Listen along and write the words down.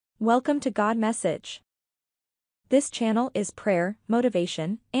Welcome to God Message. This channel is prayer,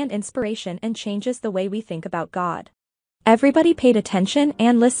 motivation, and inspiration and changes the way we think about God. Everybody paid attention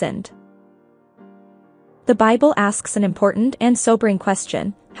and listened. The Bible asks an important and sobering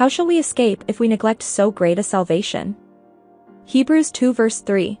question: how shall we escape if we neglect so great a salvation? Hebrews 2 verse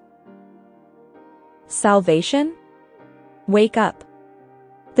 3. Salvation? Wake up.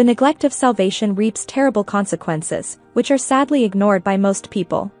 The neglect of salvation reaps terrible consequences, which are sadly ignored by most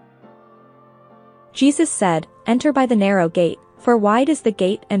people. Jesus said, "Enter by the narrow gate, for wide is the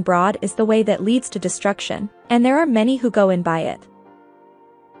gate and broad is the way that leads to destruction, and there are many who go in by it."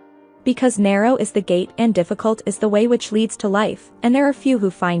 Because narrow is the gate and difficult is the way which leads to life, and there are few who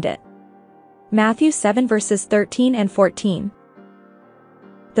find it. Matthew 7 verses 13 and 14.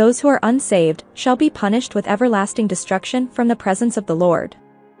 Those who are unsaved shall be punished with everlasting destruction from the presence of the Lord.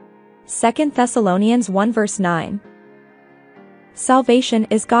 2 Thessalonians 1 verse 9. Salvation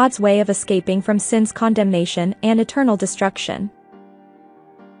is God's way of escaping from sin's condemnation and eternal destruction.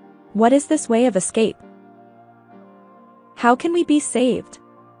 What is this way of escape? How can we be saved?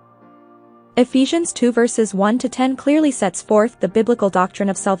 Ephesians 2 verses 1 to 10 clearly sets forth the biblical doctrine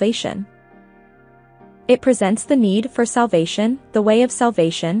of salvation. It presents the need for salvation, the way of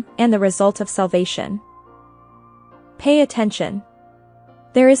salvation, and the result of salvation. Pay attention.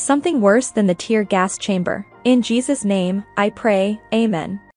 There is something worse than the tear gas chamber. In Jesus' name, I pray, Amen.